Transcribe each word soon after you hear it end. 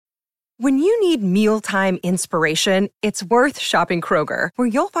When you need mealtime inspiration, it's worth shopping Kroger, where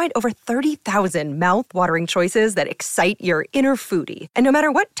you'll find over 30,000 mouth-watering choices that excite your inner foodie. And no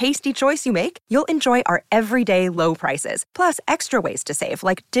matter what tasty choice you make, you'll enjoy our everyday low prices, plus extra ways to save,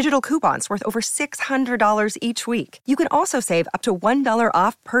 like digital coupons worth over $600 each week. You can also save up to $1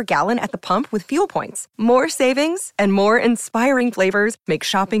 off per gallon at the pump with fuel points. More savings and more inspiring flavors make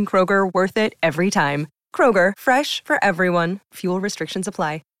shopping Kroger worth it every time. Kroger, fresh for everyone. Fuel restrictions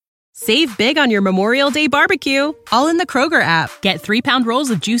apply. Save big on your Memorial Day barbecue, all in the Kroger app. Get 3-pound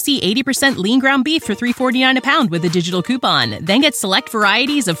rolls of juicy 80% lean ground beef for $3.49 a pound with a digital coupon. Then get select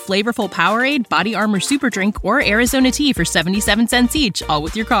varieties of flavorful Powerade, Body Armor Super Drink, or Arizona tea for 77 cents each, all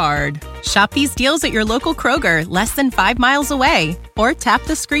with your card. Shop these deals at your local Kroger, less than 5 miles away. Or tap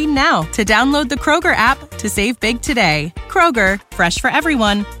the screen now to download the Kroger app to save big today. Kroger, fresh for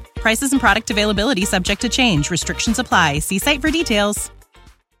everyone. Prices and product availability subject to change. Restrictions apply. See site for details.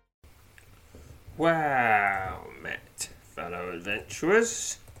 Wow, met fellow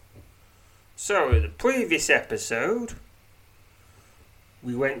adventurers. So, in the previous episode,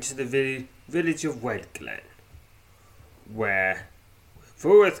 we went to the village of Wedglen, where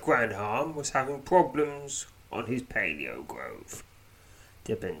Vorith Grandharm was having problems on his paleo grove.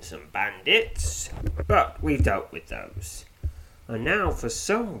 There have been some bandits, but we've dealt with those. And now, for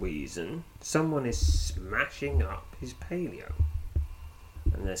some reason, someone is smashing up his paleo.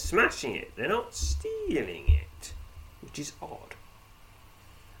 And they're smashing it, they're not stealing it, which is odd.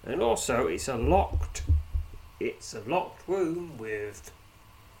 And also, it's a locked room with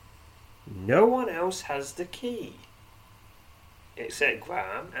no one else has the key, except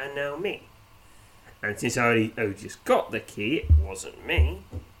Graham and now me. And since I just got the key, it wasn't me.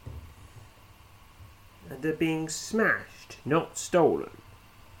 And they're being smashed, not stolen.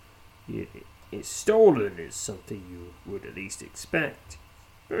 It's stolen is something you would at least expect.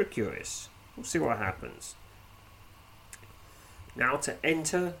 Very curious. We'll see what happens. Now to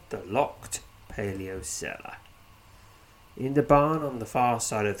enter the locked paleo cellar. In the barn on the far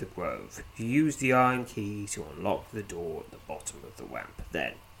side of the grove, you use the iron key to unlock the door at the bottom of the ramp.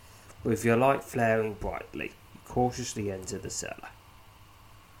 Then, with your light flaring brightly, you cautiously enter the cellar.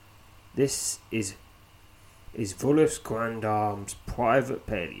 This is Vorith Grandharm's private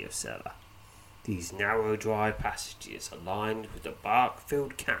paleo cellar. These narrow, dry passages are lined with the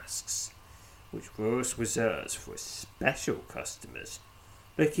bark-filled casks, which Vorith reserves for special customers.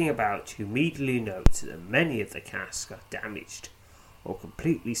 Looking about, you immediately note that many of the casks are damaged or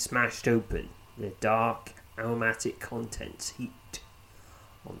completely smashed open, their dark, aromatic contents heaped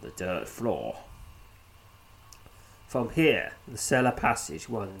on the dirt floor. From here, the cellar passage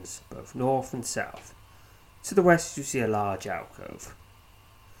runs both north and south. To the west, you see a large alcove,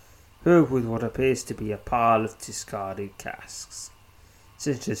 filled with what appears to be a pile of discarded casks.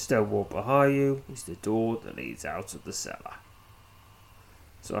 Since the stone wall behind you is the door that leads out of the cellar.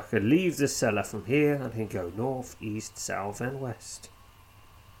 So I can leave the cellar from here and can go north, east, south and west.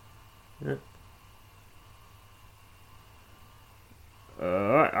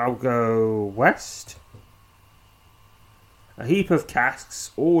 Alright, I'll go west. A heap of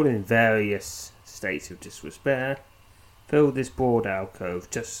casks, all in various states of disrepair, fill this broad alcove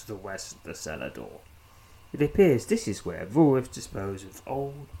just to the west of the cellar door. It appears this is where Vorith disposed of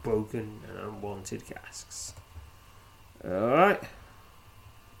old, broken and unwanted casks. Alright,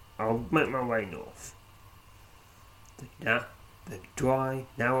 I'll make my way north. The dry,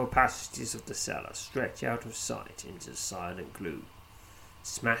 narrow passages of the cellar stretch out of sight into silent gloom.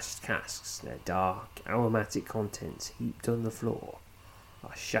 Smashed casks, their dark, aromatic contents heaped on the floor,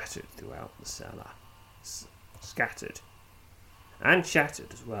 are shattered throughout the cellar. Scattered. And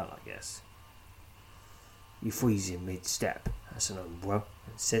shattered as well, I guess. You freeze in mid-step as an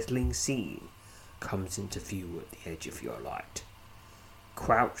unsettling scene comes into view at the edge of your light.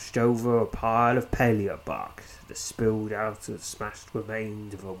 Crouched over a pile of paleo bark that spilled out of the smashed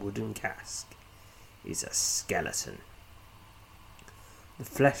remains of a wooden cask is a skeleton. The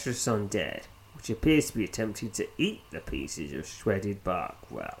fleshless undead, which appears to be attempting to eat the pieces of shredded bark,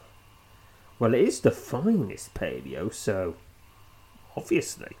 well, it is the finest paleo, so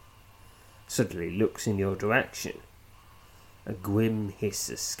obviously, suddenly looks in your direction. A grim hiss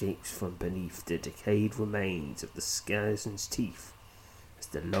escapes from beneath the decayed remains of the skeleton's teeth as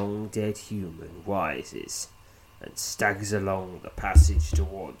the long-dead human rises and staggers along the passage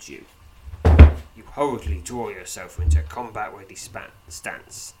towards you. You hurriedly draw yourself into a combat-ready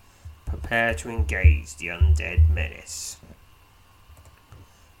stance, prepare to engage the undead menace.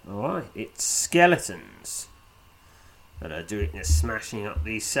 Alright, it's skeletons that are doing the smashing up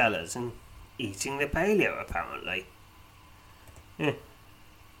these cellars and eating the paleo, apparently.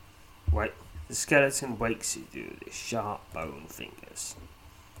 The skeleton wakes you through the sharp bone fingers,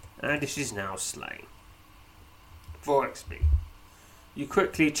 and it is now slain. 4 XP. You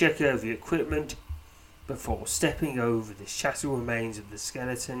quickly check over your equipment before stepping over the shattered remains of the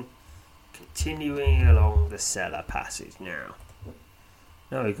skeleton, continuing along the cellar passage now.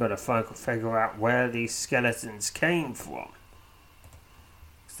 Now we've got to figure out where these skeletons came from.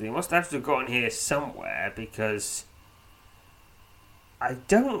 So they must have to have gotten here somewhere, because I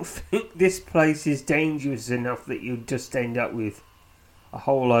don't think this place is dangerous enough that you'd just end up with a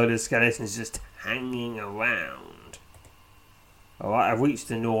whole load of skeletons just hanging around. Alright, I've reached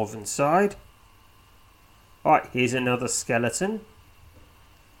the northern side. Alright, here's another skeleton.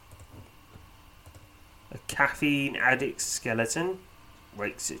 A caffeine addict skeleton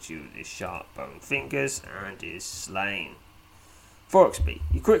wakes at you with his sharp bone fingers and is slain. 4 XP.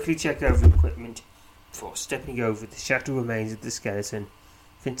 You quickly check over equipment before stepping over the shattered remains of the skeleton,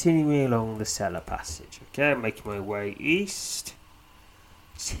 continuing along the cellar passage. Okay, I'm making my way east.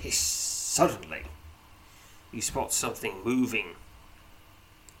 Suddenly, you spot something moving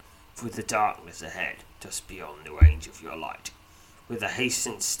through the darkness ahead, just beyond the range of your light. With a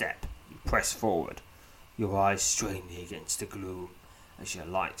hastened step, you press forward, your eyes straining against the gloom as your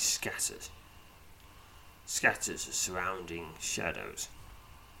light scatters the surrounding shadows.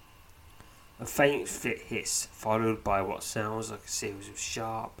 A faint hiss, followed by what sounds like a series of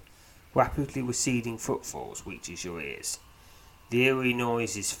sharp, rapidly receding footfalls, reaches your ears. The eerie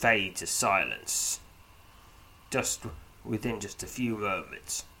noises fade to silence, within just a few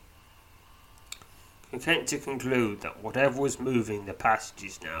moments. Content to conclude that whatever was moving the passage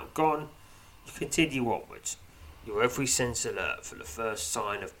is now gone, you continue onwards, your every sense alert for the first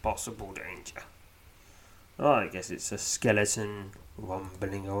sign of possible danger. I guess it's a skeleton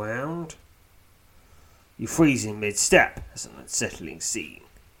rumbling around. You freeze in mid-step as an unsettling scene.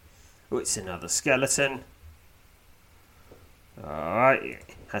 Oh, it's another skeleton. Alright,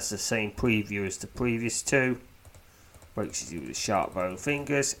 it has the same preview as the previous two. Wakes you with sharp bone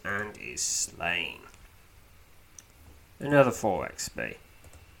fingers and is slain. Another 4 XP.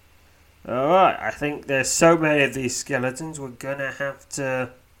 Alright, I think there's so many of these skeletons, we're gonna have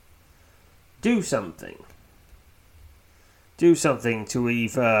to do something. Do something to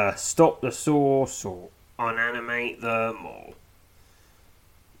either stop the source or unanimate them or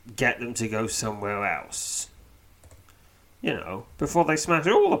get them to go somewhere else. You know, before they smash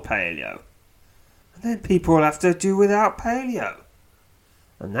all the paleo. And then people will have to do without paleo.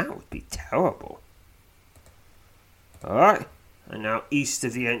 And that would be terrible. Alright, and now east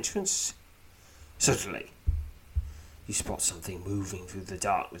of the entrance. Suddenly, you spot something moving through the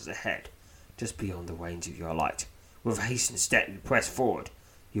darkness ahead, just beyond the range of your light. With a hastened step, you press forward,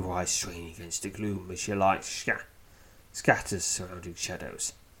 your eyes straining against the gloom as your light scatters surrounding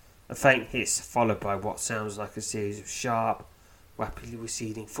shadows. A faint hiss, followed by what sounds like a series of sharp, rapidly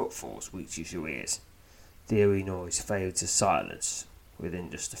receding footfalls, reaches your ears. The eerie noise fades to silence within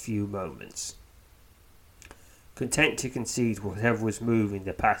just a few moments. Content to concede whatever was moving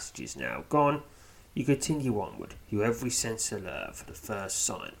the passage is now gone, you continue onward, your every sense alert for the first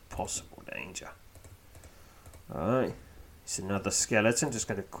sign of possible danger. Alright, it's another skeleton, just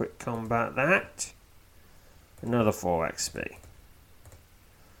going to quick combat that. Another 4 XP.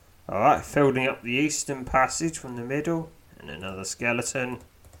 Alright, filling up the eastern passage from the middle, and another skeleton,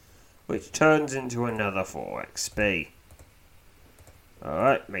 which turns into another 4 XP.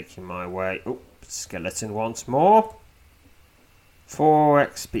 Alright, making my way. Oh, skeleton once more. 4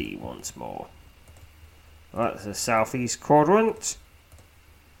 XP once more. Alright, that's the southeast quadrant.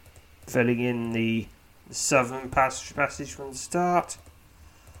 Filling in the southern passage from the start.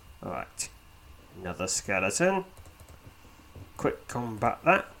 Alright, another skeleton. Quick combat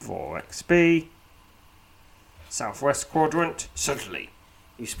that. 4 XP. Southwest quadrant. Suddenly,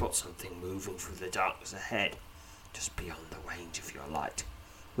 you spot something moving through the darkness ahead, just beyond the range of your light.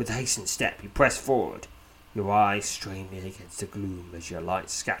 With a hastened step, you press forward, your eyes straining against the gloom as your light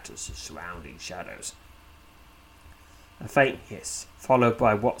scatters the surrounding shadows. A faint hiss, followed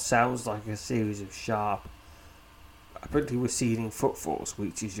by what sounds like a series of sharp, rapidly receding footfalls,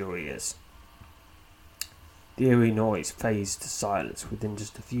 reaches your ears. The eerie noise fades to silence within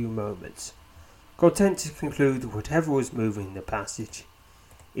just a few moments. Content to conclude that whatever was moving the passage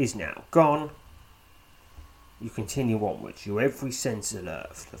is now gone, you continue onwards, your every sense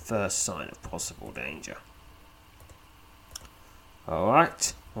alert for the first sign of possible danger.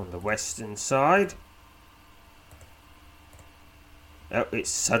 Alright, on the western side. Oh,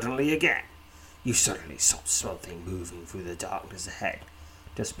 it's suddenly again. You suddenly saw something moving through the darkness ahead,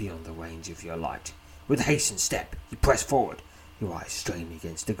 just beyond the range of your light. With a hastened step, you press forward, Your eyes strain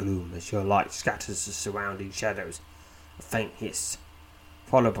against the gloom as your light scatters the surrounding shadows. A faint hiss,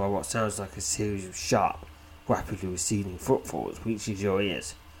 followed by what sounds like a series of sharp, rapidly receding footfalls, reaches your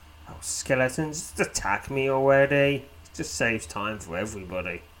ears. Oh, skeletons, just attack me already. It just saves time for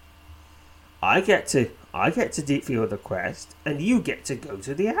everybody. I get to defeat the quest, and you get to go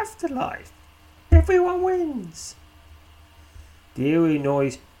to the afterlife. Everyone wins. The eerie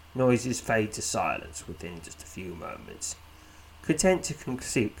noises fade to silence within just a few moments. Content to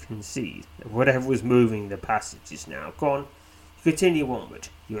concede that whatever was moving the passage is now gone, you continue onward,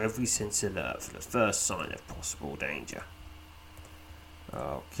 your every sense alert for the first sign of possible danger.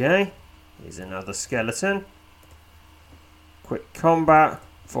 Okay, here's another skeleton. Quick combat,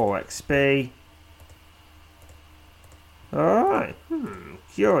 4 XP. Alright,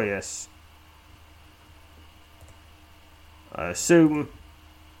 curious. I assume...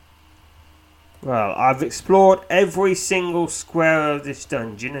 Well, I've explored every single square of this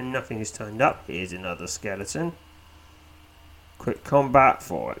dungeon and nothing has turned up. Here's another skeleton. Quick combat,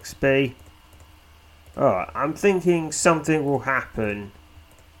 4 XP. Alright, I'm thinking something will happen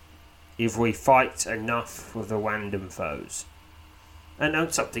if we fight enough of the random foes. And now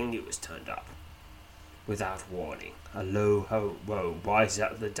something new has turned up. Without warning, a low woe rises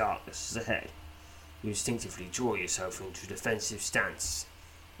out of the darkness ahead. You instinctively draw yourself into a defensive stance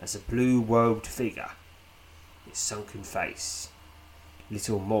as a blue-robed figure, its sunken face,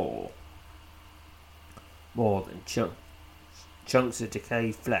 little more than chunks of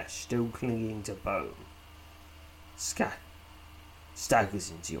decayed flesh still clinging to bone,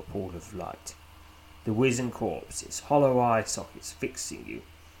 staggers into your pool of light. The wizened corpse, its hollow eye sockets fixing you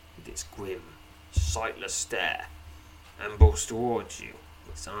with its grim, sightless stare, ambles towards you,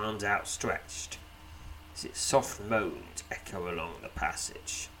 its arms outstretched, as its soft moans echo along the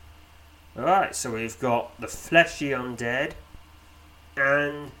passage. Alright, so we've got the fleshy undead,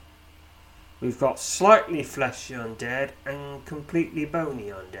 and we've got slightly fleshy undead, and completely bony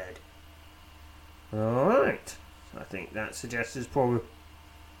undead. Alright, I think that suggests there's probably...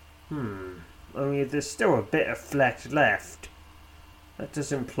 I mean, there's still a bit of flesh left. That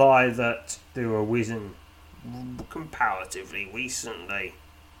does imply that they were risen comparatively recently.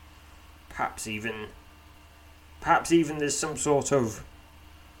 Perhaps even there's some sort of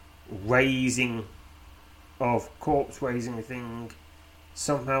corpse raising thing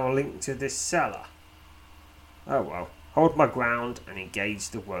somehow linked to this cellar. Oh well, hold my ground and engage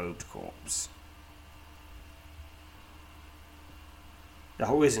the robed corpse. The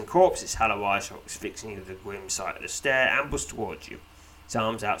risen corpse's hollow eye sockets fixing you with the grim sight of the stare ambles towards you, its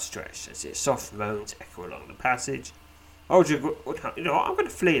arms outstretched as its soft moans echo along the passage. I'm going to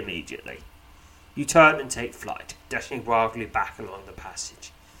flee immediately. You turn and take flight, dashing wildly back along the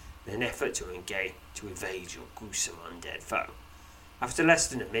passage, in an effort to evade your gruesome undead foe. After less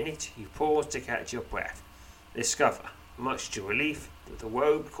than a minute, you pause to catch your breath, and discover, much to your relief, that the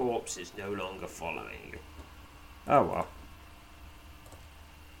robed corpse is no longer following you. Oh well.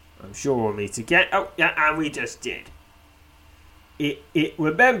 I'm sure we'll meet again. Oh, yeah, and we just did. It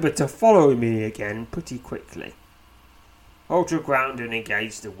remembered to follow me again pretty quickly. Hold your ground and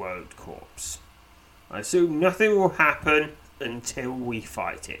engage the robed corpse. I assume nothing will happen until we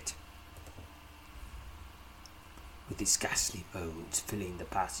fight it. With its ghastly moans filling the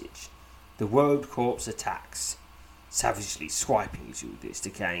passage, the robed corpse attacks, savagely swiping you with its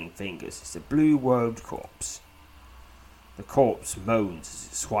decaying fingers. It's a blue-robed corpse. The corpse moans as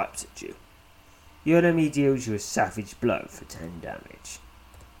it swipes at you. Your enemy deals you a savage blow for 10 damage.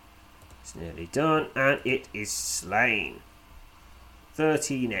 It's nearly done, and it is slain.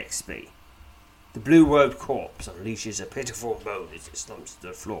 13 XP. The blue-robed corpse unleashes a pitiful moan as it slumps to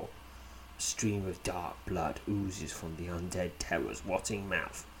the floor. A stream of dark blood oozes from the undead terror's rotting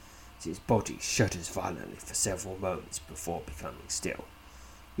mouth as its body shudders violently for several moments before becoming still.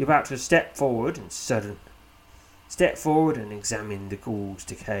 You're about to step forward and examine the ghoul's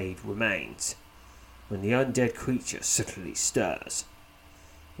decayed remains, when the undead creature suddenly stirs.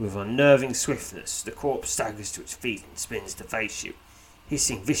 With unnerving swiftness, the corpse staggers to its feet and spins to face you,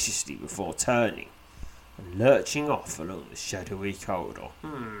 hissing viciously before turning and lurching off along the shadowy corridor.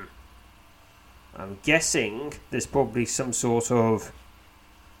 I'm guessing there's probably some sort of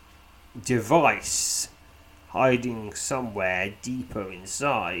device hiding somewhere deeper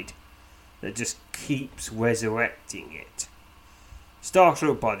inside that just keeps resurrecting it.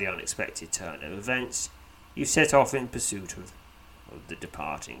 Startled by the unexpected turn of events, you set off in pursuit of the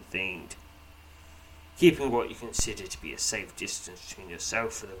departing fiend. Keeping what you consider to be a safe distance between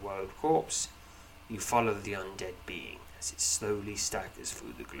yourself and the robed corpse, you follow the undead being as it slowly staggers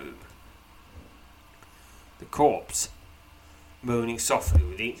through the gloom. The corpse, moaning softly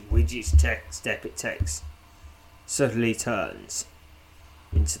with each step it takes, suddenly turns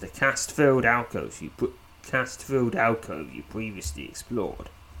into the cast-filled alcove you previously explored.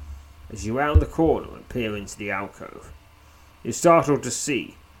 As you round the corner and peer into the alcove, you're startled to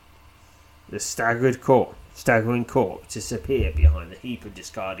see the staggering corpse disappear behind the heap of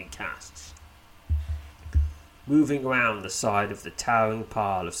discarded casts. Moving around the side of the towering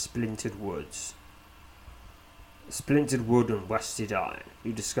pile of splintered wood and rusted iron,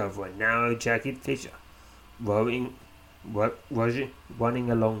 you discover a narrow, jagged fissure running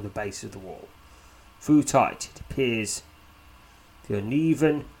along the base of the wall. Through tight, it appears the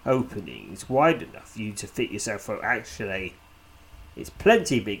uneven opening is wide enough for you to fit yourself through. Actually, it's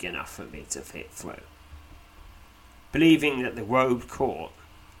plenty big enough for me to fit through. Believing that the robed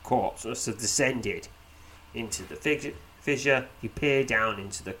corpse must have descended into the fissure, you peer down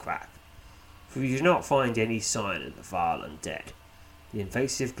into the crack. For you do not find any sign of the vile undead. The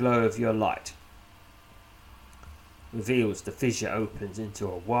invasive glow of your light reveals the fissure opens into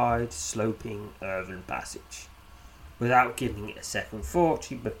a wide, sloping earthen passage. Without giving it a second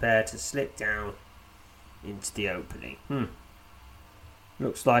thought, you prepare to slip down into the opening.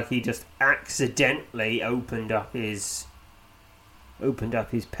 Looks like he just accidentally opened up his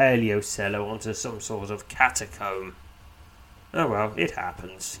paleo cellar onto some sort of catacomb. Oh well, it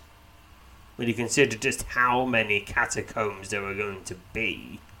happens. When you consider just how many catacombs there are going to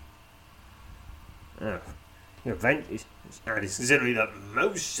be. And considering that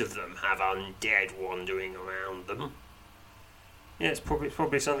most of them have undead wandering around them. Yeah, it's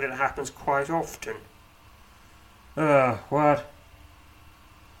probably something that happens quite often. What?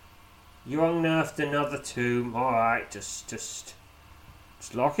 You unearthed another tomb. Alright, just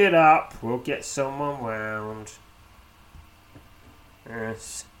lock it up. We'll get someone round.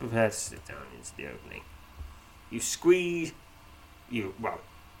 Prepare to slip down into the opening.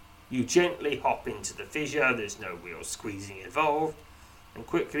 You gently hop into the fissure. There's no real squeezing involved, and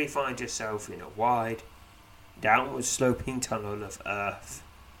quickly find yourself in a wide, downward sloping tunnel of earth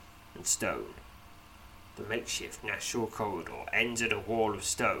and stone. The makeshift natural corridor ends at a wall of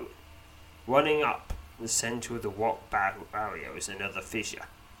stone. Running up the centre of the rock barrier is another fissure.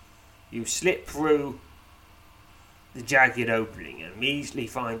 You slip through the jagged opening and immediately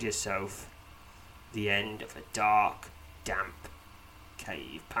find yourself at the end of a dark, damp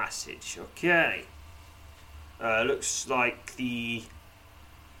cave passage. Okay. Looks like the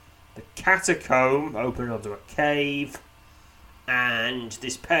catacomb opened onto a cave, and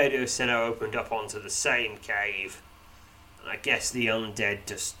this paleo cellar opened up onto the same cave, and I guess the undead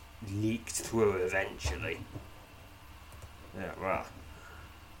just leaked through eventually. Yeah, well.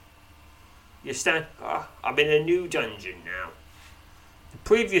 I'm in a new dungeon now. The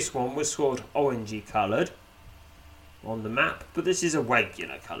previous one was sort of orangey coloured on the map, but this is a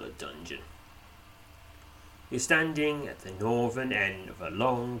regular coloured dungeon. You're standing at the northern end of a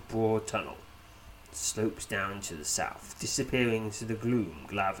long, broad tunnel that slopes down to the south, disappearing into the gloom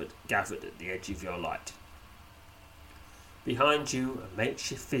gathered at the edge of your light. Behind you, a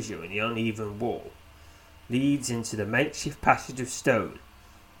makeshift fissure in the uneven wall leads into the makeshift passage of stone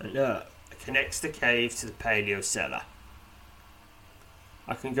and earth that connects the cave to the paleo cellar.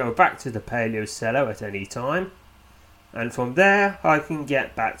 I can go back to the paleo cellar at any time, and from there I can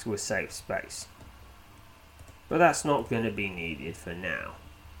get back to a safe space. But that's not going to be needed for now.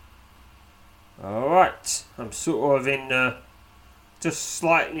 Alright, I'm sort of in just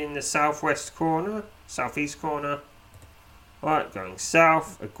slightly in the southeast corner. Alright, going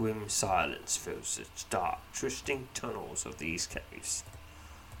south, a grim silence fills the dark, twisting tunnels of these caves.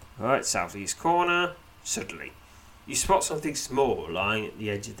 Alright, southeast corner. Suddenly, you spot something small lying at the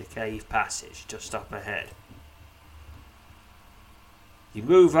edge of the cave passage, just up ahead. You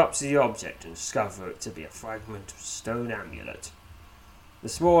move up to the object and discover it to be a fragment of stone amulet. The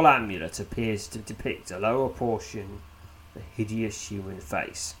small amulet appears to depict a lower portion of a hideous human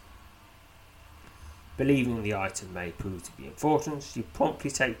face. Believing the item may prove to be important, you promptly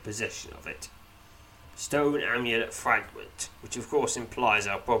take possession of it. Stone amulet fragment, which of course implies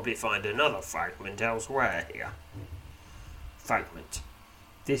I'll probably find another fragment elsewhere here. Fragment.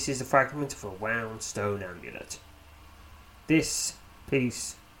 This is a fragment of a round stone amulet. This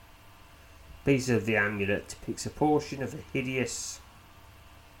piece of the amulet depicts a portion of a hideous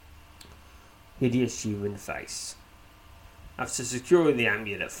human face. After securing the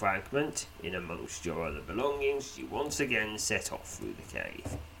amulet fragment in amongst your other belongings, you once again set off through the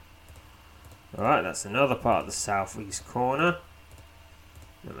cave. Alright, that's another part of the southeast corner.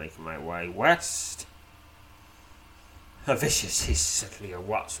 I'm making my way west. A vicious hiss suddenly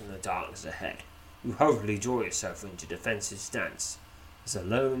erupts from the darkness ahead. You hurriedly draw yourself into defensive stance as a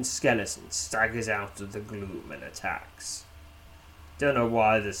lone skeleton staggers out of the gloom and attacks. Don't know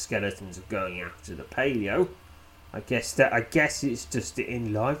why the skeletons are going after the paleo. I guess it's just that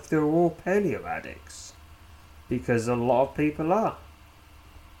in life they're all paleo addicts. Because a lot of people are.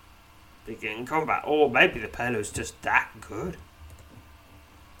 Begin combat. Or maybe the paleo's just that good.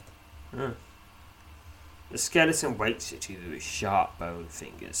 The skeleton waits at you with his sharp bone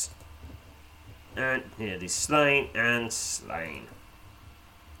fingers. And nearly slain and slain.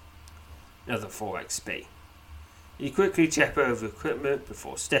 Another 4 XP. You quickly check over equipment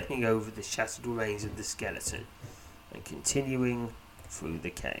before stepping over the shattered remains of the skeleton and continuing through the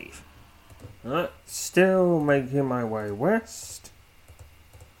cave. Alright, still making my way west.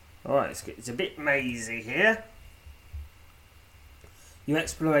 Alright, it's a bit mazy here. Your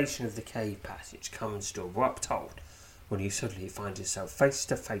exploration of the cave passage comes to a abrupt halt when you suddenly find yourself face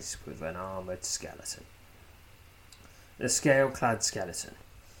to face with an armoured skeleton. The scale-clad skeleton,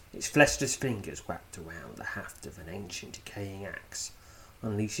 its fleshless fingers wrapped around the haft of an ancient decaying axe,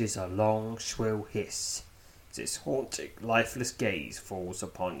 unleashes a long, shrill hiss as its haunting, lifeless gaze falls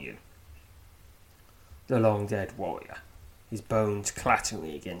upon you. The long-dead warrior, his bones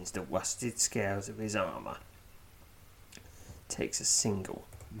clattering against the rusted scales of his armour, takes a single,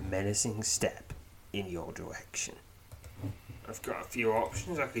 menacing step in your direction. I've got a few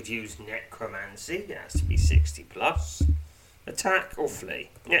options. I could use necromancy, it has to be 60 plus. Attack or flee.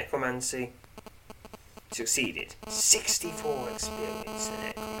 Necromancy. Succeeded. 64 experience in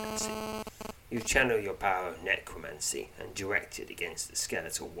necromancy. You channel your power of necromancy and direct it against the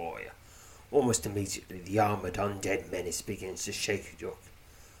skeletal warrior. Almost immediately, the armoured undead menace begins to shake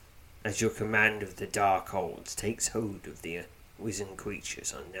as your command of the dark holds takes hold of the wizened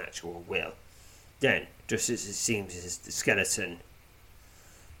creature's unnatural will. Then, just as it seems as the skeleton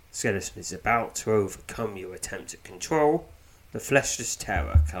is about to overcome your attempt at control, the fleshless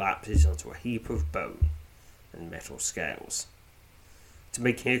terror collapses onto a heap of bone and metal scales. To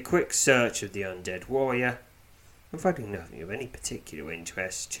making a quick search of the undead warrior, and finding nothing of any particular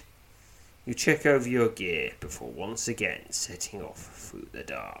interest, you check over your gear before once again setting off through the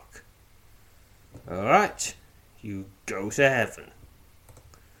dark. Alright, you go to heaven.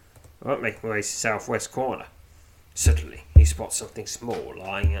 Alright, making my way to the southwest corner. Suddenly, you spot something small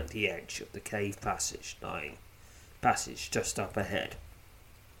lying at the edge of the cave passage just up ahead.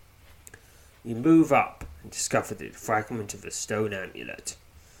 You move up and discover the fragment of a stone amulet.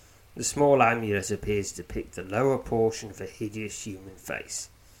 The small amulet appears to depict the lower portion of a hideous human face.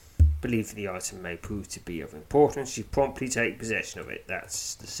 Believe the item may prove to be of importance, you promptly take possession of it.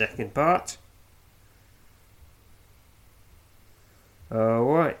 That's the second part.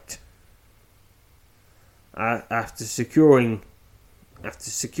 Alright. After securing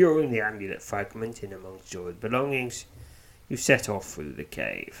the amulet fragment in amongst your belongings, you set off through the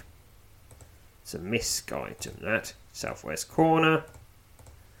cave. It's a misc item, that. Southwest corner.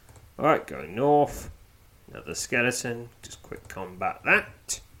 Alright, going north. Another skeleton. Just quick combat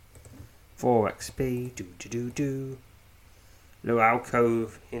that. 4 XP. Do. Low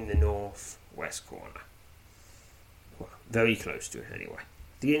alcove in the northwest corner. Well, very close to it anyway.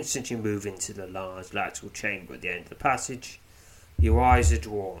 The instant you move into the large lateral chamber at the end of the passage, your eyes are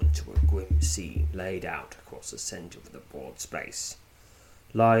drawn to a grim scene laid out across the centre of the broad space.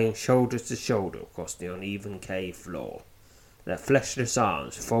 Lying shoulder to shoulder across the uneven cave floor, their fleshless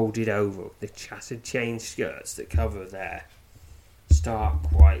arms folded over the tattered chain skirts that cover their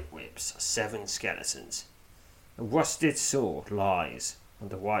stark white whips, are 7 skeletons. A rusted sword lies on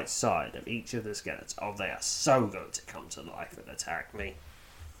the right side of each of the skeletons. Oh, they are so going to come to life and attack me.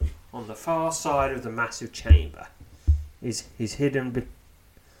 On the far side of the massive chamber is hidden.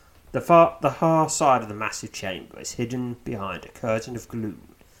 The far side of the massive chamber is hidden behind a curtain of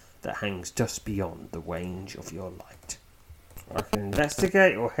gloom that hangs just beyond the range of your light. I can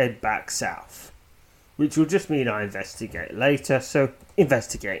investigate or head back south, which will just mean I investigate later. So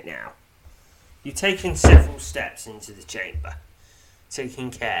investigate now. You've taken several steps into the chamber,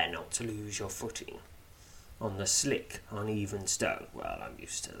 taking care not to lose your footing on the slick, uneven stone. Well, I'm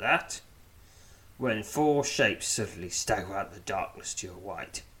used to that. When 4 shapes suddenly stagger out of the darkness to your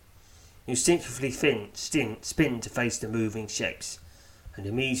right, you instinctively spin to face the moving shapes, and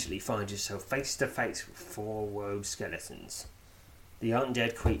immediately find yourself face to face with 4 robed skeletons. The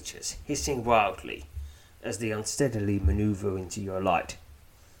undead creatures, hissing wildly as they unsteadily maneuver into your light,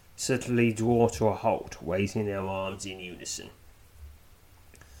 suddenly draw to a halt, raising their arms in unison.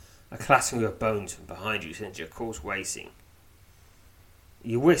 A clattering of bones from behind you sends your course racing.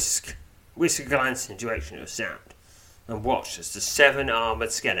 You whisk a glance in the direction of sound, and watch as the 7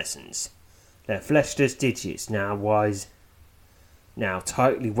 armoured skeletons their fleshless digits now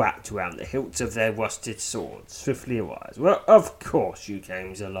tightly wrapped around the hilts of their rusted swords, swiftly arise. Well, of course you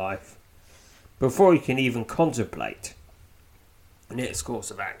came to life. Before you can even contemplate the next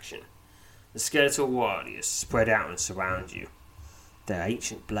course of action, the skeletal warriors spread out and surround you, their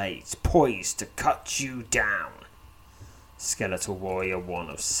ancient blades poised to cut you down. Skeletal warrior 1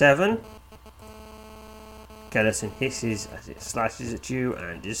 of 7. Skeleton hisses as it slashes at you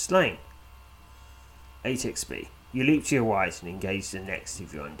and is slain. 8 XP. You leap to your right and engage the next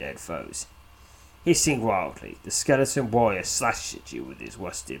of your undead foes. Hissing wildly, the skeleton warrior slashes at you with his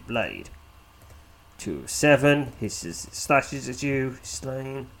rusted blade. 2 of 7. Hisses, slashes at you,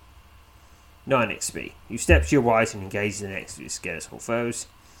 slain. 9 XP. You step to your right and engage the next of your skeletal foes.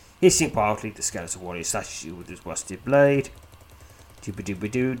 Hissing wildly, the skeletal warrior slashes you with his rusted blade.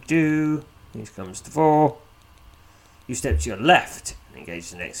 Doo-ba-doo-ba-doo-doo. Here comes the 4. You step to your left and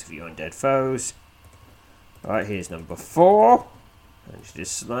engage the next of your undead foes. Alright, here's number 4. And it is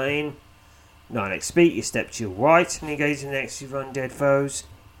slain. 9 XP. You step to your right and engage the next of your undead foes.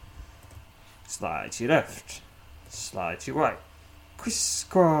 Slide to your left. Slide to your right.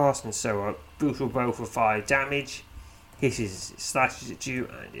 Crisscross and so on. Brutal blow for 5 damage. Hisses, slashes at you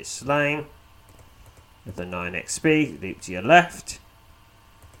and is slain. Another 9 XP. Leap to your left.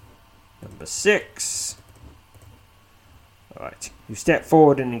 Number 6. Alright. You step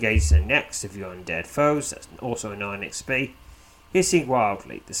forward and engage the next of your undead foes. That's also a 9 XP. Hissing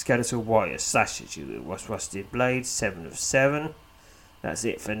wildly, the skeletal warrior slashes at you with rusted blades. 7 of 7. That's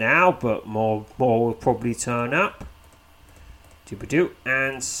it for now, but more will probably turn up. Doo-ba-doo,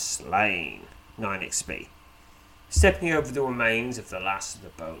 and slain. 9 XP. Stepping over the remains of the last of the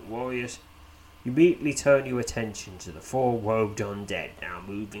bone warriors, you immediately turn your attention to the 4 robed undead now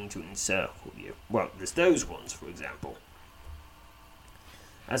moving to encircle you. Well, there's those ones, for example.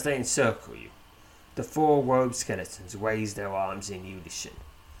 As they encircle you, the 4 robed skeletons raise their arms in unison.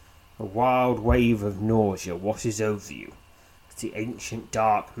 A wild wave of nausea washes over you as the ancient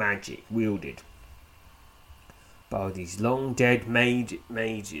dark magic wielded by these long dead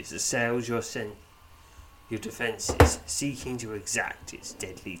mages assails your defences, seeking to exact its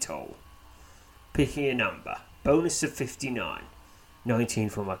deadly toll. Picking a number. Bonus of 59. 19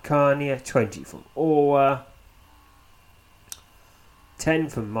 from Arcania, 20 from Aura, 10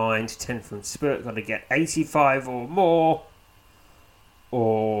 from Mind, 10 from Spirit. Got to get 85 or more,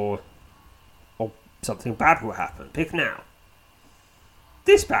 or something bad will happen. Pick now.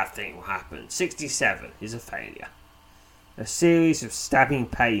 This bad thing will happen. 67 is a failure. A series of stabbing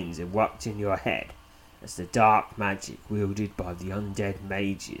pains erupt in your head as the dark magic wielded by the undead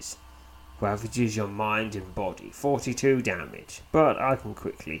mages ravages your mind and body. 42 damage, but I can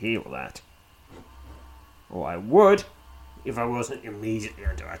quickly heal that. Or I would, if I wasn't immediately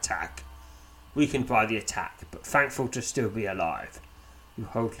under attack. Weakened by the attack, but thankful to still be alive. You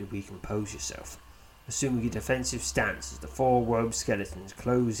hopefully recompose yourself, assuming a defensive stance as the 4 robed skeletons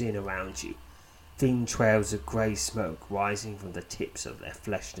close in around you, thin trails of grey smoke rising from the tips of their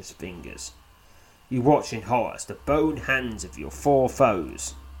fleshless fingers. You watch in horror as the bone hands of your 4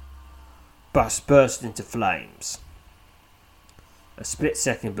 foes burst into flames. A split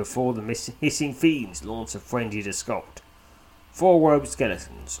second before the hissing fiends launch a frenzied assault. 4 robed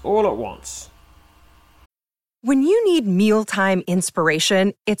skeletons, all at once. When you need mealtime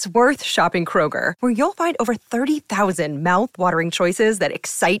inspiration, it's worth shopping Kroger, where you'll find over 30,000 mouth-watering choices that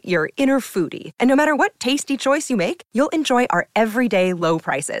excite your inner foodie. And no matter what tasty choice you make, you'll enjoy our everyday low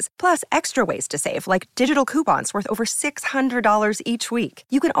prices, plus extra ways to save, like digital coupons worth over $600 each week.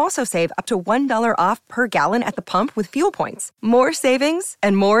 You can also save up to $1 off per gallon at the pump with fuel points. More savings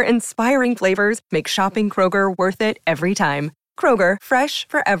and more inspiring flavors make shopping Kroger worth it every time. Kroger, fresh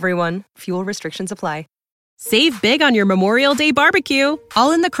for everyone. Fuel restrictions apply. Save big on your Memorial Day barbecue,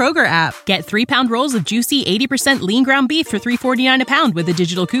 all in the Kroger app. Get 3-pound rolls of juicy 80% lean ground beef for $3.49 a pound with a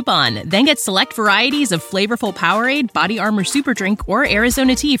digital coupon. Then get select varieties of flavorful Powerade, Body Armor Super Drink, or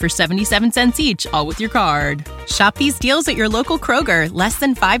Arizona tea for 77 cents each, all with your card. Shop these deals at your local Kroger, less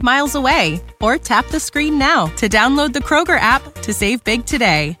than 5 miles away. Or tap the screen now to download the Kroger app to save big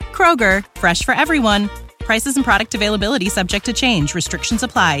today. Kroger, fresh for everyone. Prices and product availability subject to change. Restrictions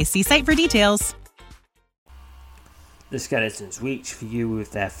apply. See site for details. The skeletons reach for you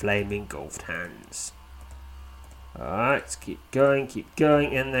with their flaming engulfed hands. Alright, keep going,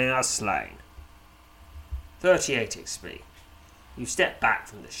 and they are slain. 38 XP. You step back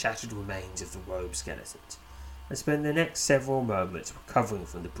from the shattered remains of the robed skeletons and spend the next several moments recovering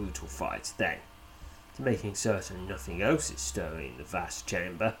from the brutal fight. Then, to making certain nothing else is stirring in the vast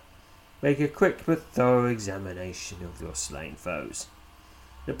chamber, make a quick but thorough examination of your slain foes.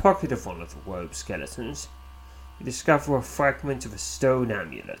 In the pocket of one of the robed skeletons, you discover a fragment of a stone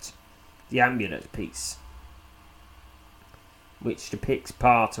amulet. The amulet piece, which depicts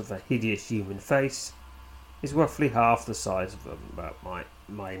part of a hideous human face, is roughly half the size of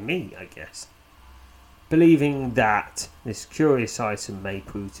me, I guess. Believing that this curious item may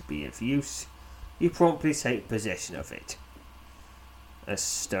prove to be of use, you promptly take possession of it. It's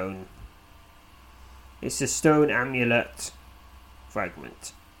a stone amulet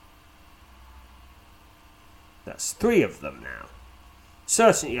fragment. That's 3 of them now.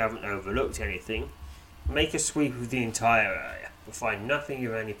 Certain you haven't overlooked anything, make a sweep of the entire area, but find nothing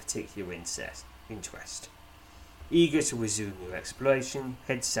of any particular interest. Eager to resume your exploration,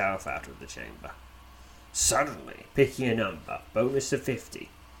 head south out of the chamber. Suddenly, picking a number, bonus of 50.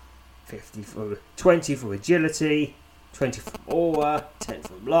 20 for agility, 20 from aura, 10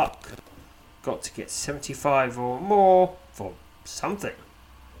 from luck. Got to get 75 or more for something.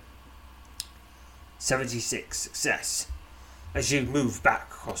 76, success. As you move back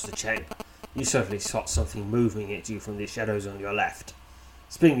across the chamber, you suddenly spot something moving at you from the shadows on your left.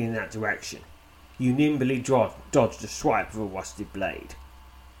 Spinning in that direction, you nimbly dodge the swipe of a rusted blade.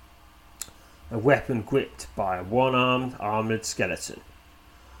 A weapon gripped by a one-armed, armoured skeleton.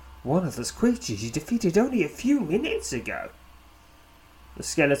 One of those creatures you defeated only a few minutes ago. The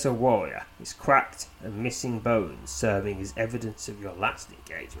skeletal warrior is cracked and missing bones, serving as evidence of your last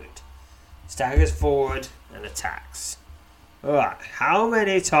engagement. Staggers forward and attacks. Alright, how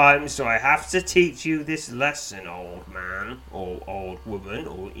many times do I have to teach you this lesson, old man, or old woman,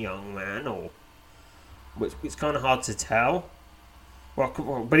 or young man, or... It's kind of hard to tell.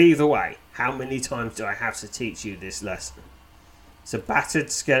 Well, but either way, how many times do I have to teach you this lesson? It's a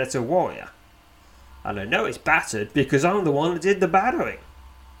battered skeletal warrior. And I know it's battered because I'm the one that did the battering.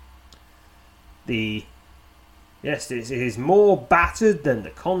 Yes, it is more battered than the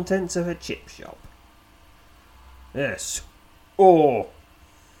contents of a chip shop. Yes. Or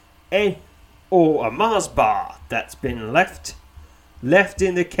a Mars bar that's been left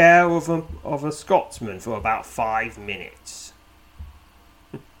in the care of a Scotsman for about 5 minutes.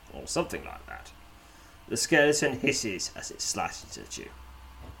 Or something like that. The skeleton hisses as it slashes at you.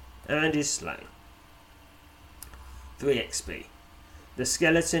 And is slain. 3 XP. The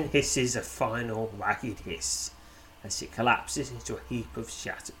skeleton hisses a final ragged hiss as it collapses into a heap of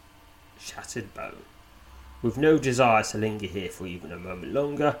shattered bone. With no desire to linger here for even a moment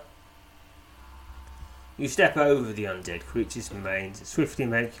longer, you step over the undead creature's remains and swiftly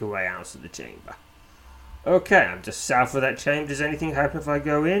make your way out of the chamber. Okay, I'm just south of that chamber. Does anything happen if I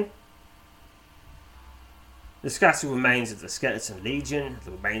go in? The scattered remains of the skeleton legion,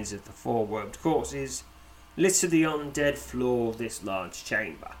 the remains of the 4 robed corpses, litter the undead floor of this large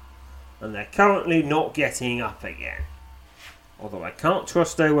chamber, and they're currently not getting up again. Although I can't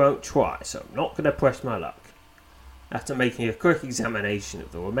trust they won't try, so I'm not going to press my luck. After making a quick examination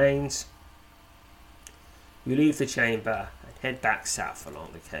of the remains, you leave the chamber and head back south along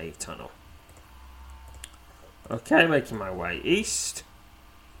the cave tunnel. Okay, making my way east.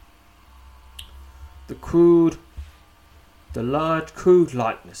 The large crude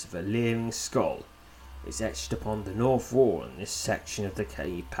likeness of a leering skull is etched upon the north wall in this section of the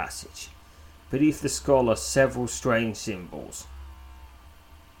cave passage. Beneath the skull are several strange symbols.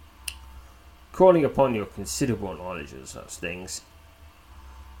 Calling upon your considerable knowledge of such things,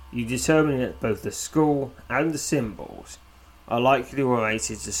 you determine that both the skull and the symbols are likely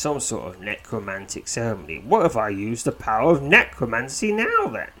related to some sort of necromantic ceremony. What if I use the power of necromancy now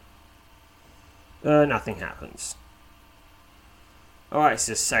then? Nothing happens. Alright, it's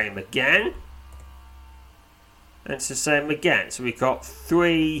the same again. And it's the same again. So we got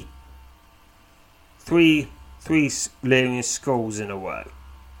three leering skulls in a row.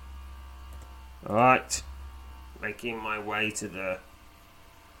 Alright. Making my way to the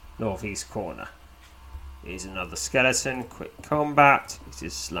northeast corner. Here's another skeleton. Quick combat. It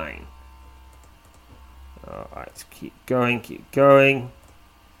is slain. Alright, keep going.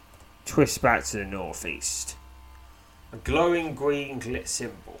 Twist back to the northeast. A glowing green glit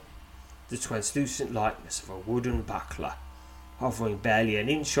symbol. The translucent likeness of a wooden buckler, hovering barely an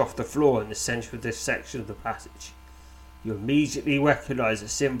inch off the floor in the centre of this section of the passage. You immediately recognise the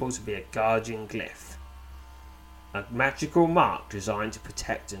symbol to be a guardian glyph. A magical mark designed to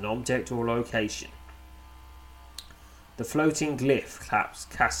protect an object or location. The floating glyph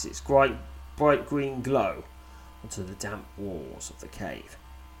casts its bright green glow onto the damp walls of the cave.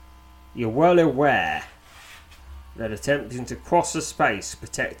 You're well aware that attempting to cross a space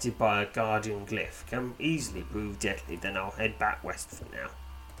protected by a guardian glyph can easily prove deadly. Then I'll head back west for now.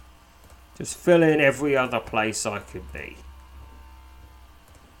 Just fill in every other place I could be.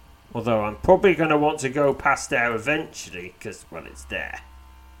 Although I'm probably going to want to go past there eventually, because, well, it's there.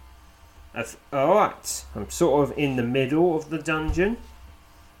 Alright, I'm sort of in the middle of the dungeon,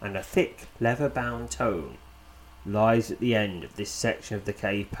 and a thick, leather-bound tome lies at the end of this section of the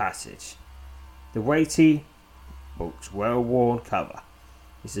cave passage. The weighty, book's well-worn cover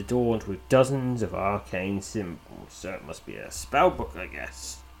is adorned with dozens of arcane symbols, so it must be a spell book, I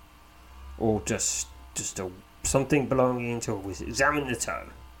guess. Or just something belonging to a wizard. Examine the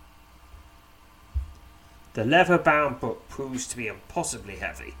tome. The leather-bound book proves to be impossibly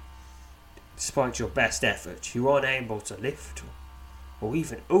heavy. Despite your best effort, you are unable to lift or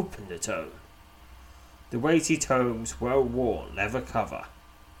even open the tome. The weighty tome's well-worn leather cover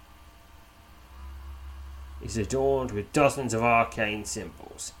is adorned with dozens of arcane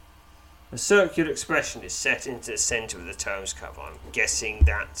symbols. A circular expression is set into the centre of the tome's cover. I'm guessing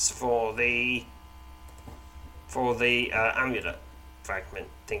that's for the amulet fragment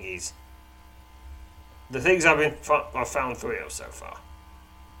thingies. The things I've found 3 of so far.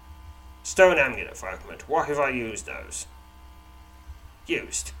 Stone amulet fragment. Why have I used those?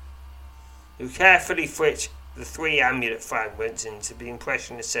 Used. You carefully fit the 3 amulet fragments into the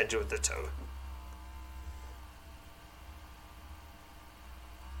impression in the centre of the tome.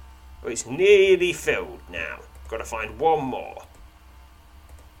 It's nearly filled now. Got to find one more.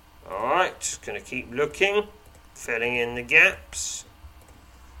 Alright, just going to keep looking. Filling in the gaps.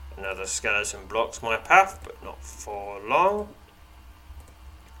 Another skeleton blocks my path, but not for long.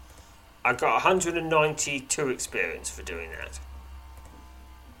 I got 192 experience for doing that.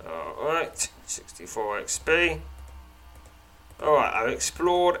 Alright, 64 XP. Alright, I've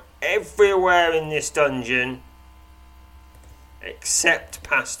explored everywhere in this dungeon except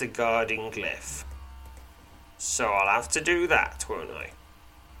past the guarding glyph. So I'll have to do that, won't I?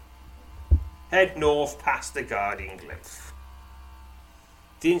 Head north past the guarding glyph.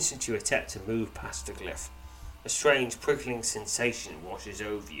 The instant you attempt to move past the glyph, a strange prickling sensation washes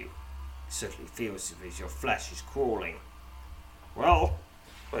over you. It suddenly feels as if your flesh is crawling. Well,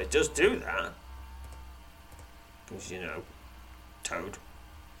 it does do that. Because, Toad.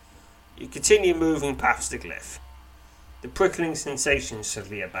 You continue moving past the glyph. The prickling sensation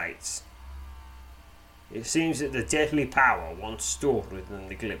suddenly abates. It seems that the deadly power once stored within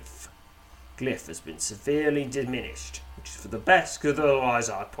the glyph has been severely diminished, which is for the best, because otherwise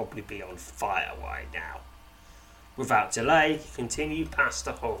I'd probably be on fire right now. Without delay, you continue past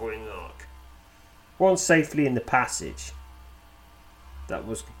the hovering arc. Once safely in the passage that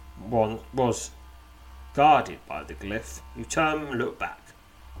was guarded by the glyph, you turn and look back,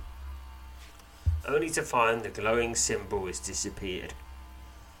 only to find the glowing symbol has disappeared.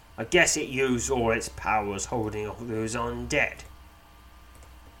 I guess it used all its powers holding off those undead.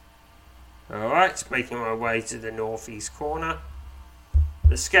 Alright, making my way to the northeast corner.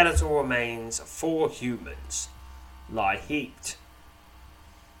 The skeletal remains of 4 humans lie heaped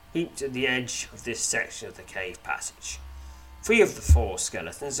at the edge of this section of the cave passage. 3 of the 4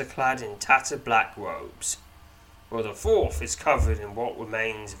 skeletons are clad in tattered black robes, while the 4th is covered in what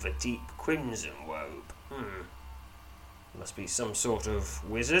remains of a deep crimson robe. Must be some sort of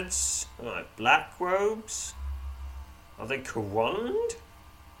wizards. Like black robes? Are they Quraned?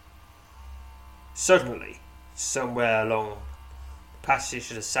 Suddenly, somewhere along the passage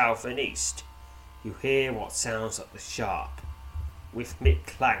to the south and east, you hear what sounds like the sharp, rhythmic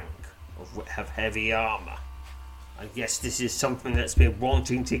clank of heavy armour. I guess this is something that's been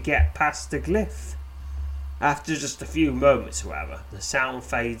wanting to get past the glyph. After just a few moments, however, the sound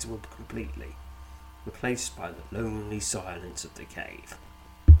fades completely, replaced by the lonely silence of the cave.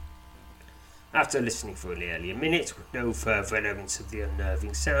 After listening for nearly a minute, with no further evidence of the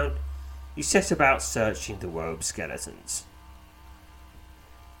unnerving sound, you set about searching the robe skeletons.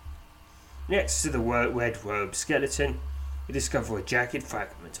 Next to the red robe skeleton, you discover a jagged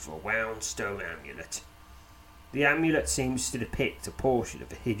fragment of a round stone amulet. The amulet seems to depict a portion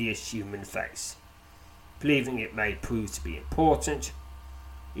of a hideous human face. Believing it may prove to be important,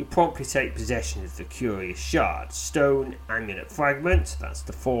 you promptly take possession of the curious shard stone amulet fragment. That's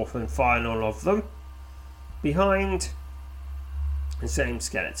the 4th and final of them. Behind the same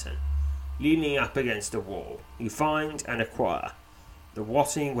skeleton, leaning up against a wall, you find and acquire the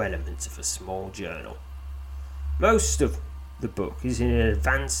rotting remnants of a small journal. Most of the book is in an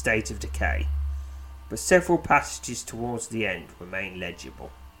advanced state of decay, but several passages towards the end remain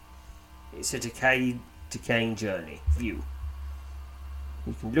legible. It's a decaying journey. View.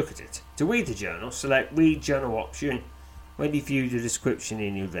 You can look at it. To read the journal, select Read Journal option when you view the description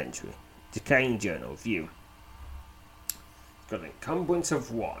in your inventory. Decaying journal. View. Got an encumbrance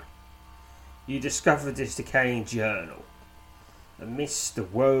of 1. You discover this decaying journal amidst the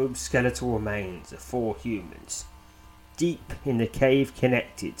robed skeletal remains of 4 humans, deep in the cave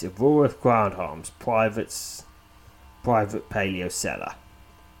connected to Rorath Grandharm's private paleo cellar.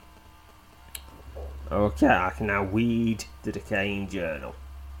 Okay, I can now read the decaying journal.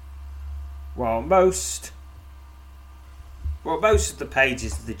 While most of the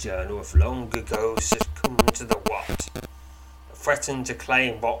pages of the journal have long ago succumbed to the rot, threatened to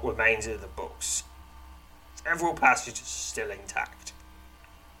claim what remains of the books, several passages are still intact.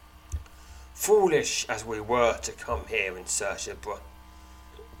 Foolish as we were to come here in search of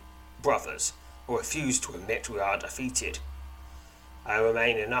brothers who refuse to admit we are defeated, there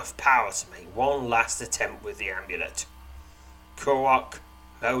remain enough power to make one last attempt with the amulet. Korok,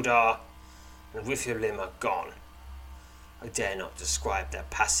 Meldar, and Rithulim are gone. I dare not describe their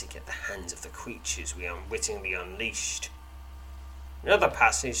passing at the hands of the creatures we unwittingly unleashed. Another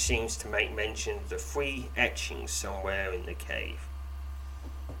passage seems to make mention of the 3 etchings somewhere in the cave.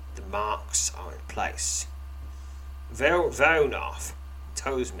 The marks are in place. Velnarf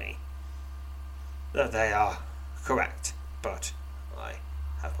tells me that they are correct, but I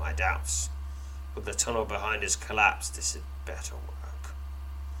have my doubts. With the tunnel behind us collapsed, this had better work.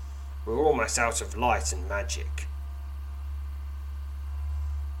 We're almost out of light and magic.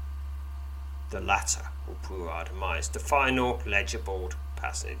 The latter will prove our demise. The final legible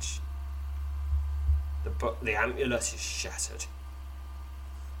passage. The amulet is shattered.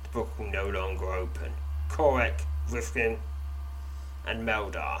 The book will no longer open. Korek, Rifkin, and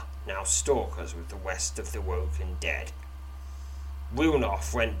Meldar now stalk us with the rest of the woken dead.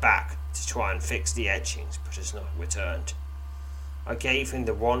 Wilnoth went back to try and fix the etchings, but has not returned. I gave him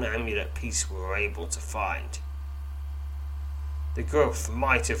the 1 amulet piece we were able to find. The growth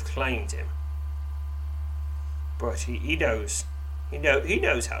might have claimed him, but he knows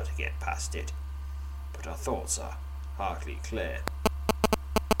how to get past it. But our thoughts are hardly clear.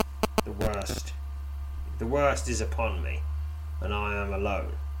 The worst is upon me, and I am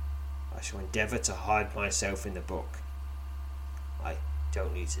alone. I shall endeavour to hide myself in the book. I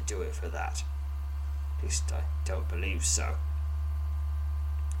don't need to do it for that. At least I don't believe so.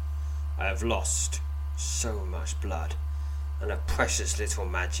 I have lost so much blood, and a precious little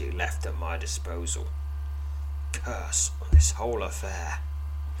magic left at my disposal. Curse on this whole affair.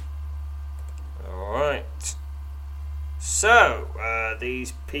 Alright. So,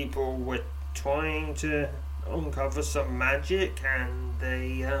 these people were trying to uncover some magic, and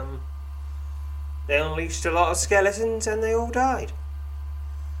they unleashed a lot of skeletons and they all died.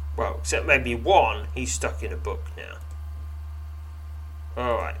 Well, except maybe one, he's stuck in a book now.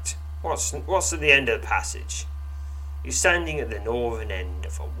 Alright, what's at the end of the passage? You're standing at the northern end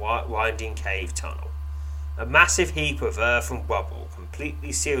of a winding cave tunnel. A massive heap of earth and rubble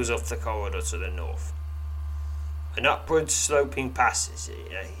completely seals off the corridor to the north. An upward sloping passage,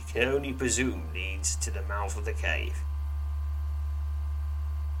 you can only presume, leads to the mouth of the cave.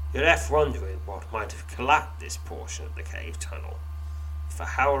 You're left wondering what might have collapsed this portion of the cave tunnel, for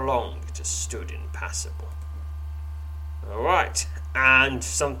how long it has stood impassable. Alright, and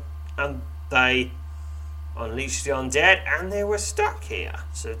they unleashed the undead and they were stuck here,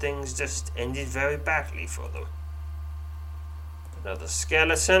 so things just ended very badly for them. Another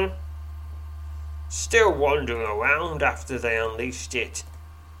skeleton, still wandering around after they unleashed it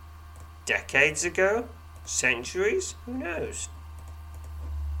decades ago, centuries, who knows,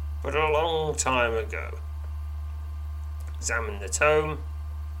 but a long time ago. Examine the tome.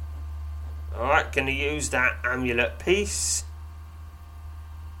 Alright, gonna use that amulet piece.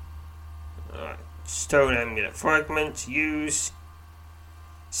 Alright, stone amulet fragment, use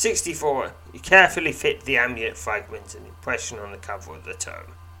 64. You carefully fit the amulet fragment and impression on the cover of the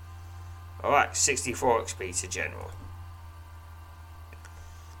tome. Alright, 64 XP to general.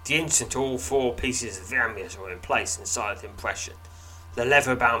 The instant all 4 pieces of the amulet were in place inside the impression, the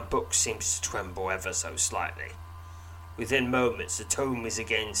leather-bound book seems to tremble ever so slightly. Within moments, the tome is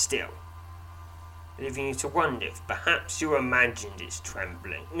again still, leaving you to wonder if perhaps you imagined its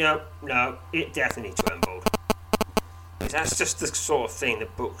trembling. No, it definitely trembled. Because that's just the sort of thing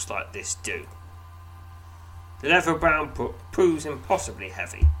that books like this do. The leather-bound book proves impossibly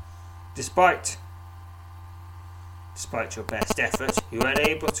heavy. Despite your best effort, you are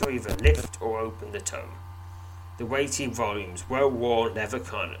unable to either lift or open the tome. The weighty volume's well-worn leather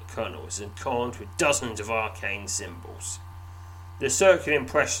kernels and corned with dozens of arcane symbols. A circular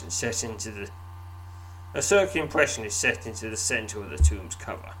impression is set into the centre of the tomb's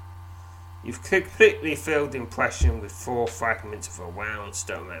cover. You've completely filled the impression with 4 fragments of a round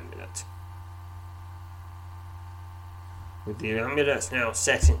stone amulet. With the amulet now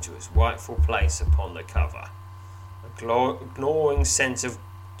set into its rightful place upon the cover, gnawing sense of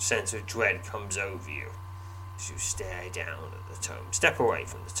dread comes over you as you stare down at the tome. Step away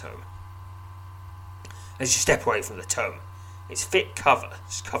from the tome. As you step away from the tome, its thick cover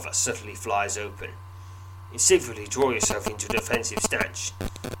suddenly flies open. Instinctively draw yourself into a defensive stance.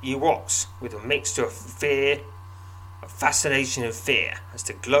 You watch with a mixture of fear, of fascination and fear, as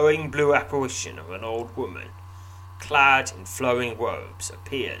the glowing blue apparition of an old woman, clad in flowing robes,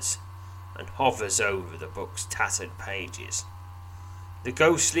 appears and hovers over the book's tattered pages. The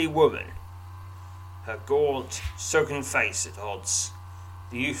ghostly woman, her gaunt, sunken face at odds,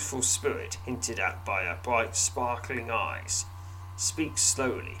 the youthful spirit hinted at by her bright, sparkling eyes, speaks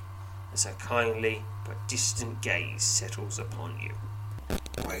slowly as her kindly but distant gaze settles upon you.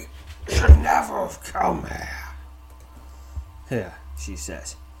 We should never have come here. Here, she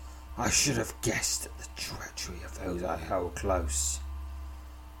says. I should have guessed at the treachery of those I held close.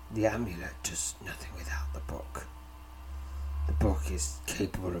 The amulet does nothing without the book. The book is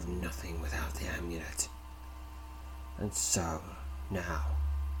capable of nothing without the amulet. And so, now,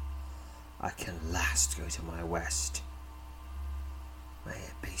 I can last go to my west. May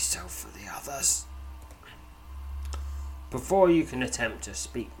it be so for the others. Before you can attempt to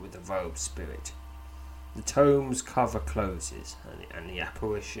speak with the robed spirit, the tome's cover closes and the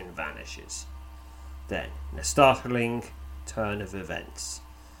apparition vanishes. Then, in a startling turn of events,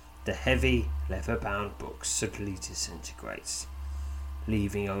 the heavy, leather-bound book suddenly disintegrates,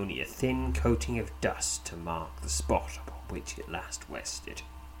 leaving only a thin coating of dust to mark the spot upon which it last rested.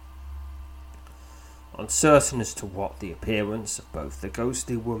 Uncertain as to what the appearance of both the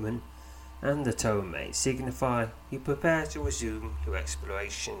ghostly woman and the tome may signify, you prepare to resume your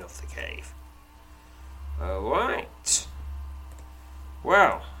exploration of the cave. Alright.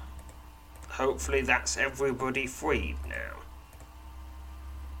 Well, hopefully that's everybody freed now.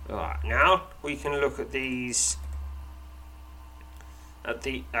 Alright, now we can look at these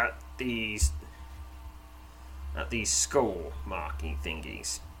skull marking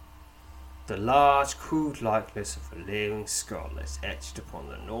thingies. The large, crude likeness of a leering skull is etched upon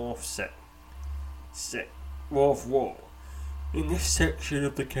the north wall in this section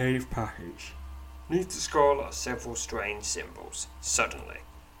of the cave passage. Beneath the skull are several strange symbols. Suddenly,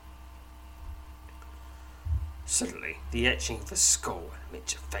 the etching of the skull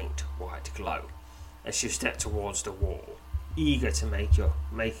emits a faint white glow as you step towards the wall, eager to make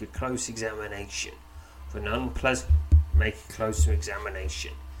a closer examination.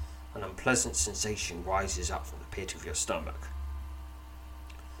 An unpleasant sensation rises up from the pit of your stomach.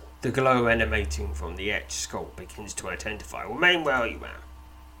 The glow emanating from the etched skull begins to intensify. Remain where you are.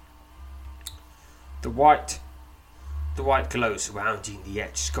 The white glow surrounding the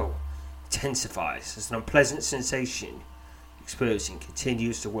etched skull intensifies as an unpleasant sensation experiencing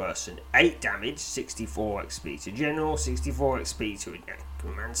continues to worsen. 8 damage, 64 XP to general, 64 XP to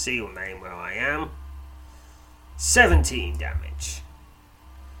necromancy. Remain where I am. 17 damage.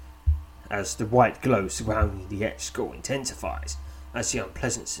 As the white glow surrounding the etched skull intensifies, as the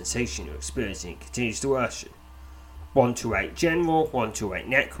unpleasant sensation you're experiencing continues to worsen. 1 to 8 general, 1 to 8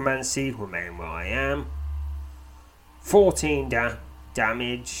 necromancy, remain where I am. 14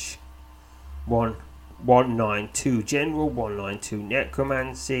 damage, 192 general, 192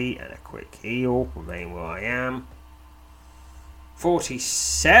 necromancy, and a quick heal, remain where I am.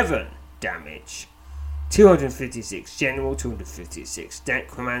 47 damage. 256 general, 256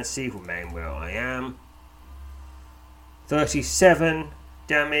 necromancy, remain where I am. 37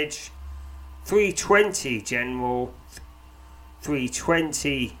 damage, 320 general,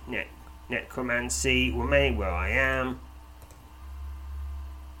 320 necromancy, remain where I am.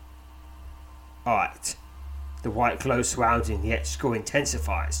 Alright, the white glow surrounding the etched skull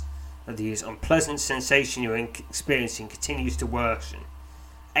intensifies, and the unpleasant sensation you're experiencing continues to worsen.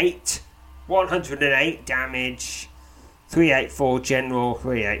 108 damage, 384 general,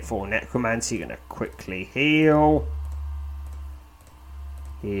 384 necromancy, gonna quickly heal.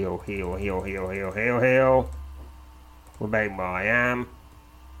 Heal. Remain where I am.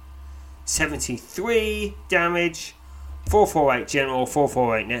 73 damage, 448 general,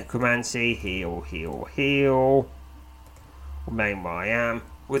 448 necromancy, heal. Remain where I am.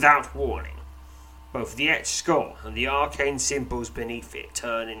 Without warning, both the etched skull and the arcane symbols beneath it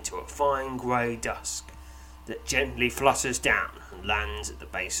turn into a fine grey dusk that gently flutters down and lands at the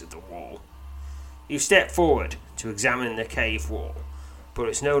base of the wall. You step forward to examine the cave wall, but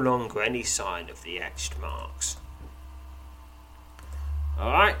there's no longer any sign of the etched marks.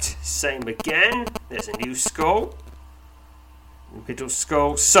 Alright, same again. There's a new skull. Middle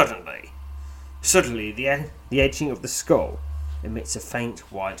skull. Suddenly, the edging of the skull emits a faint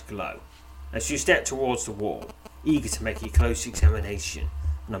white glow. As you step towards the wall, eager to make a close examination.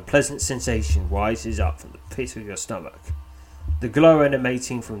 An unpleasant sensation rises up from the pit of your stomach. The glow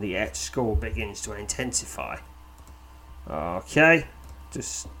emanating from the etched skull begins to intensify. Okay,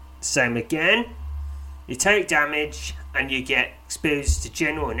 just same again. You take damage and you get exposed to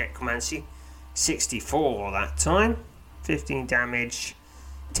general necromancy. 64 that time. 15 damage.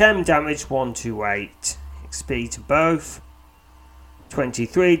 10 damage, 128. XP to both.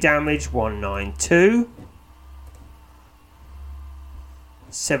 23 damage, 192.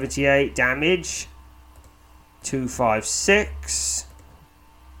 78 damage, 256.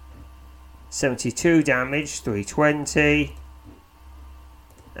 72 damage, 320.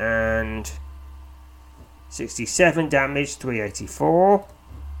 And 67 damage, 384.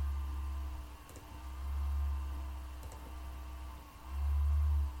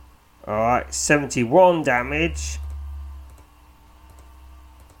 Alright, 71 damage,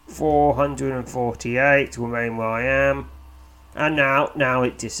 448, remain where I am. And now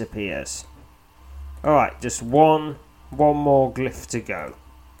it disappears. Alright, just one more glyph to go.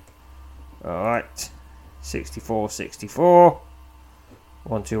 Alright, 64,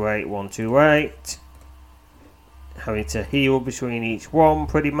 128, 128. Having to heal between each one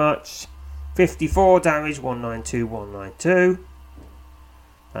pretty much. 54 damage, 192, 192.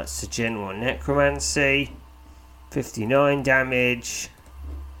 That's the general necromancy. 59 damage,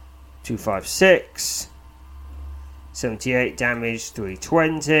 256. 78 damage,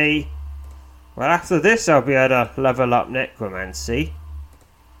 320. Well, after this I'll be able to level up necromancy.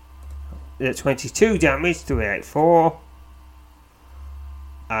 22 damage, 384.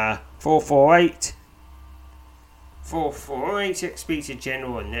 448. 448 XP to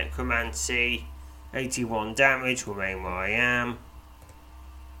general and necromancy. 81 damage, remain where I am.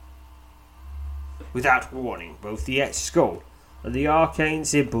 Without warning, both the etched skull and the arcane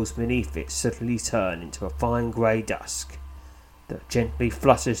symbols beneath it suddenly turn into a fine grey dusk that gently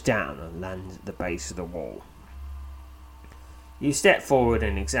flutters down and lands at the base of the wall. You step forward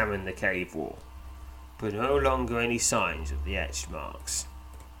and examine the cave wall, but no longer any signs of the etched marks.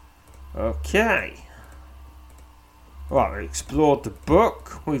 Okay. Right, we've explored the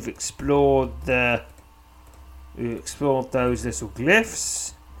book, we've explored those little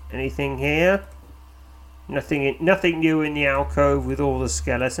glyphs. Anything here? Nothing new in the alcove with all the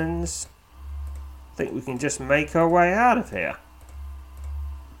skeletons. I think we can just make our way out of here.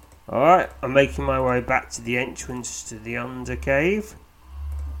 Alright, I'm making my way back to the entrance to the under cave.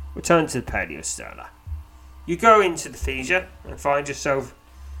 Return to the paleo cellar. You go into the fissure and find yourself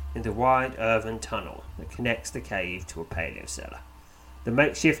in the wide earthen tunnel that connects the cave to a paleo cellar. The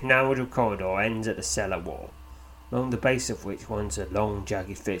makeshift narrow corridor ends at the cellar wall, along the base of which runs a long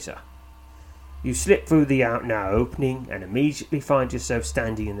jagged fissure. You slip through the narrow opening and immediately find yourself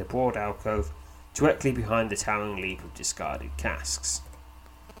standing in the broad alcove directly behind the towering heap of discarded casks.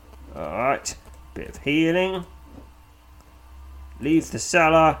 Alright, bit of healing. Leave the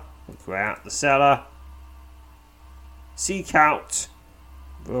cellar, go out the cellar. Seek out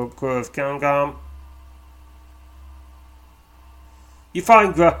Grove Gangam. You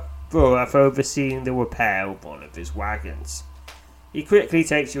find Gruff overseeing the repair of one of his wagons. He quickly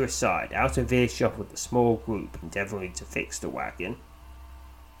takes you aside, out of earshot with the small group endeavouring to fix the wagon,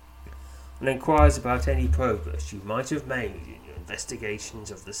 and inquires about any progress you might have made in your investigations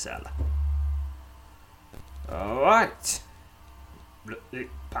of the cellar. Alright.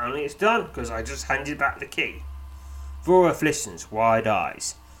 Apparently it's done, because I just handed back the key. Voref listens, wide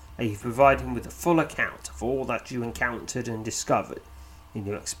eyes, and you provide him with a full account of all that you encountered and discovered in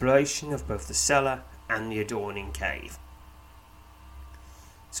your exploration of both the cellar and the adorning cave.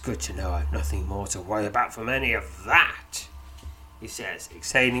 It's good to know I've nothing more to worry about from any of that, he says,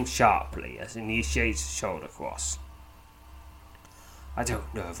 exhaling sharply as he initiates a shoulder cross. I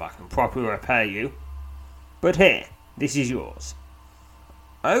don't know if I can properly repay you, but here, this is yours.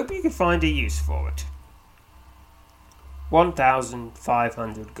 I hope you can find a use for it.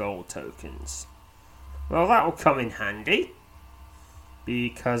 1,500 gold tokens. Well, that will come in handy,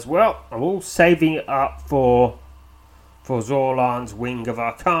 because, well, I'm all saving it up for Zorlan's Wing of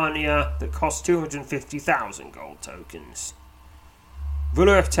Arcania that costs 250,000 gold tokens.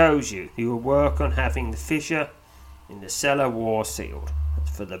 Vullerith tells you he will work on having the fissure in the cellar wall sealed.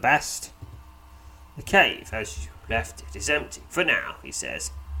 That's for the best. The cave, as you left it, is empty for now, he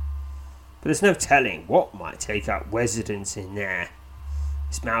says. But there's no telling what might take up residence in there.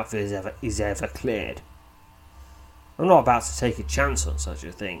 His mouth is ever cleared. I'm not about to take a chance on such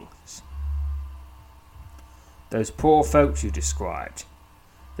a thing. Those poor folks you described,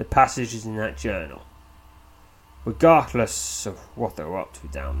 the passages in that journal, regardless of what they're up to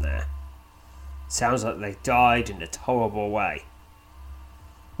down there, Sounds like they died in a horrible way.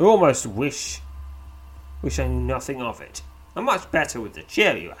 I almost wish I knew nothing of it. I'm much better with the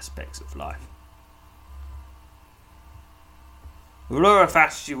cheery aspects of life. Rurif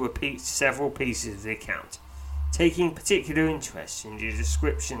asked you to repeat several pieces of the account, taking particular interest in your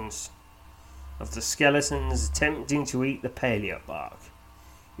descriptions of the skeletons attempting to eat the paleo bark,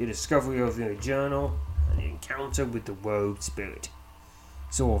 your discovery of your journal, and the encounter with the robed spirit.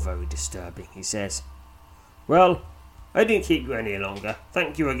 It's all very disturbing, he says. Well, I didn't keep you any longer.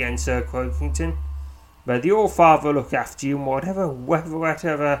 Thank you again, Sir Croakington. May your father look after you in whatever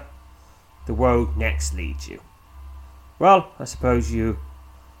the road next leads you. Well, I suppose you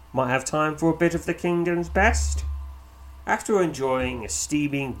might have time for a bit of the kingdom's best? After enjoying a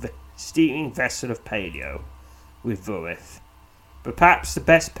steaming vessel of paleo with Rurif, but perhaps the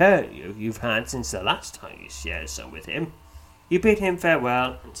best paleo you've had since the last time you shared some with him, you bid him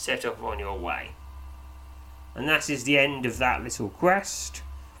farewell and set off on your way. And that is the end of that little quest,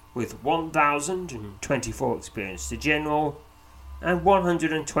 with 1,024 experience to general, and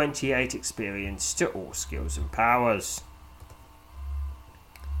 128 experience to all skills and powers.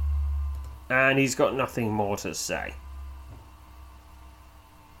 And he's got nothing more to say.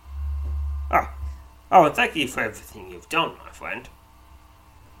 Oh, and thank you for everything you've done, my friend.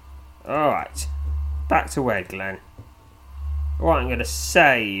 Alright, back to where, Glenn? Alright, I'm going to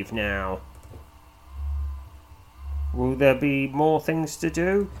save now. Will there be more things to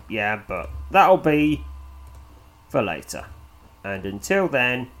do? Yeah, but that'll be for later. And until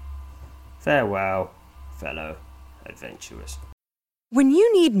then, farewell, fellow adventurers. When you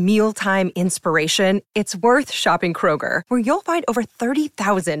need mealtime inspiration, it's worth shopping Kroger, where you'll find over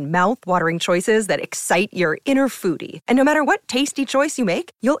 30,000 mouth-watering choices that excite your inner foodie. And no matter what tasty choice you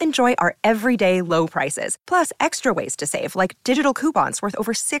make, you'll enjoy our everyday low prices, plus extra ways to save, like digital coupons worth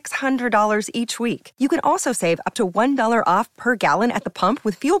over $600 each week. You can also save up to $1 off per gallon at the pump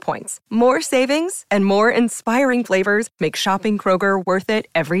with fuel points. More savings and more inspiring flavors make shopping Kroger worth it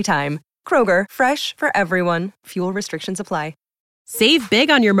every time. Kroger, fresh for everyone. Fuel restrictions apply. Save big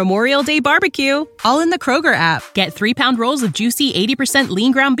on your Memorial Day barbecue, all in the Kroger app. Get 3-pound rolls of juicy 80%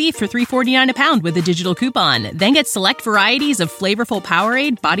 lean ground beef for $3.49 a pound with a digital coupon. Then get select varieties of flavorful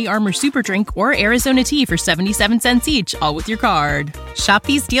Powerade, Body Armor Super Drink, or Arizona tea for 77 cents each, all with your card. Shop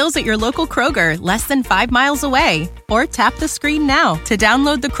these deals at your local Kroger, less than 5 miles away. Or tap the screen now to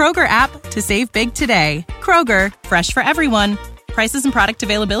download the Kroger app to save big today. Kroger, fresh for everyone. Prices and product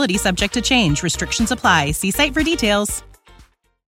availability subject to change. Restrictions apply. See site for details.